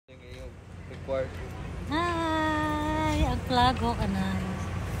park. Hi! Ang plago ka na.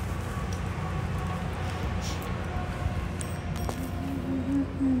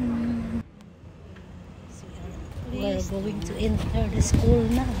 We're going to enter the school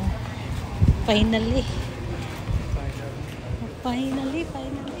now. Finally. Finally.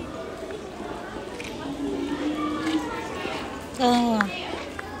 Oh.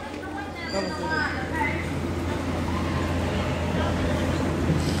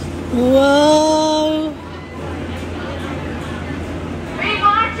 Wow! We're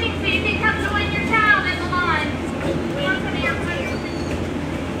watching, so you can come join your child in the line. We want some of your players.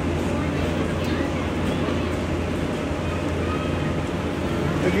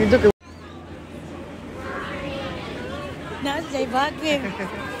 Nasa bagay.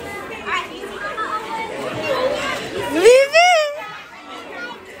 Bibi!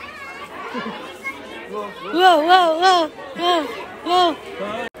 Wow. Wow.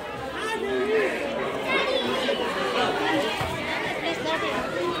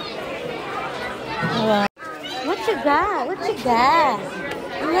 What you got? What?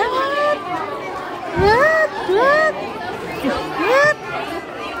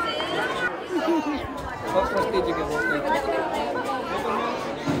 What did you get?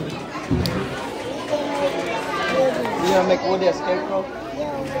 You gonna make Woody a scarecrow?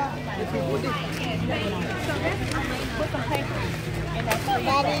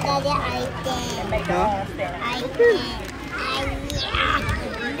 Daddy, I can. Huh? I can.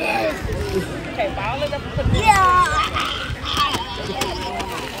 Okay, ball it up and put it Yeah.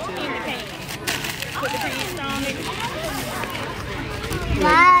 in the can. Put the paint on it.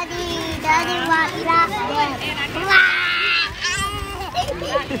 Daddy, what that?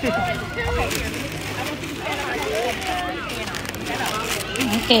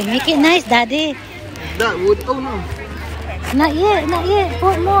 Okay, make it nice, Daddy. That wood. Oh no. Not yet.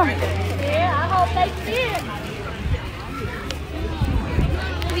 Put more. Yeah, I hope they did.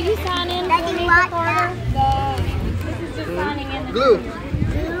 Will you sign in for Daddy, me, what Carter? that? This is just signing in the Glue. Blue.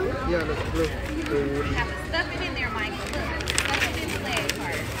 Yeah, that's blue. You have to stuff it in there, Mike. Look, stuff it in the leg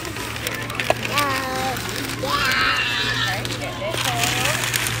part. Yeah. Okay, get that card.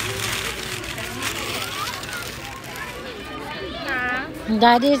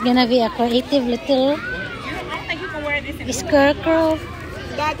 Daddy is gonna be a creative little I don't think you can wear this in scarecrow.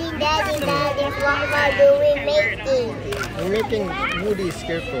 Daddy, what are we making? We're making Woody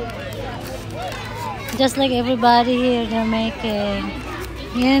scarecrow. Just like everybody here, they're making.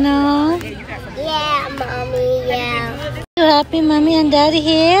 You know? Yeah, mommy, yeah. You happy, Mommy and Daddy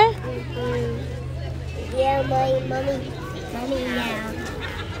here? Yeah, mommy, yeah.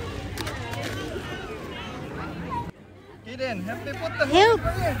 Eden, help me put the Help!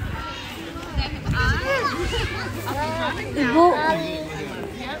 here. Ibu.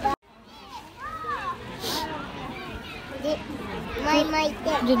 My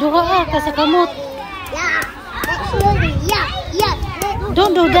dad. Duduha ka kasi kamot. Yeah, that's really, yeah.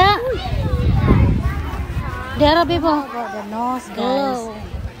 Don't do that. There, Bibo. The nose, guys.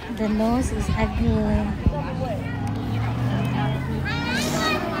 The nose is ugly.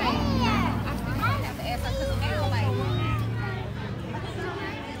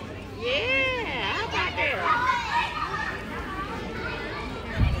 Yeah, how about that?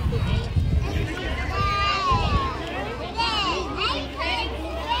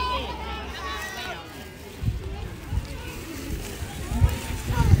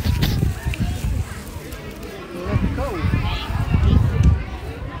 Let's go.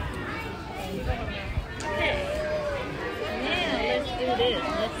 Now let's do this.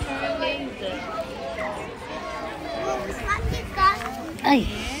 Let's turn things up. Ay.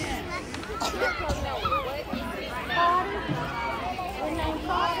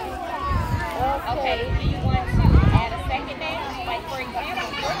 Okay, do you want to add a second dance? Like, for example,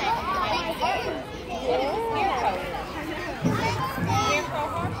 Scarecrow. Scarecrow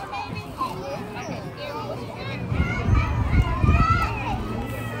Harper, maybe? Okay,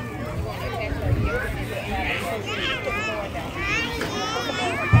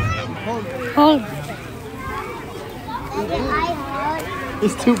 Hold.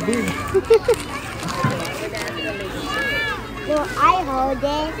 It's too big. So I hold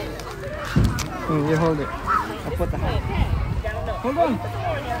it. You hold it. I'll put the hat. Hold on.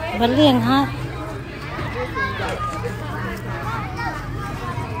 Bali ang hat.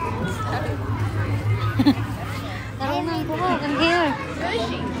 Tara na, buhok. Ang hair.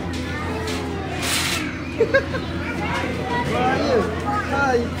 Where are you?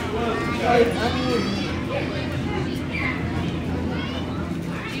 Hi. Hi, I'm you.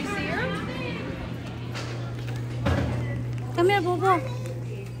 Come here, Bobo. Mommy,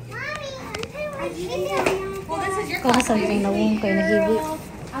 Kung saan yung nawong kayo nahibi.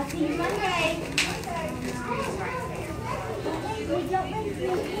 I'll see you Monday.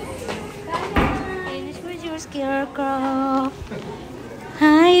 Finish with your Scarecrow.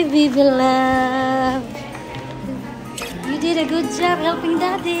 Hi, baby love. You did a good job helping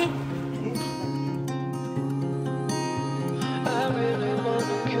Daddy.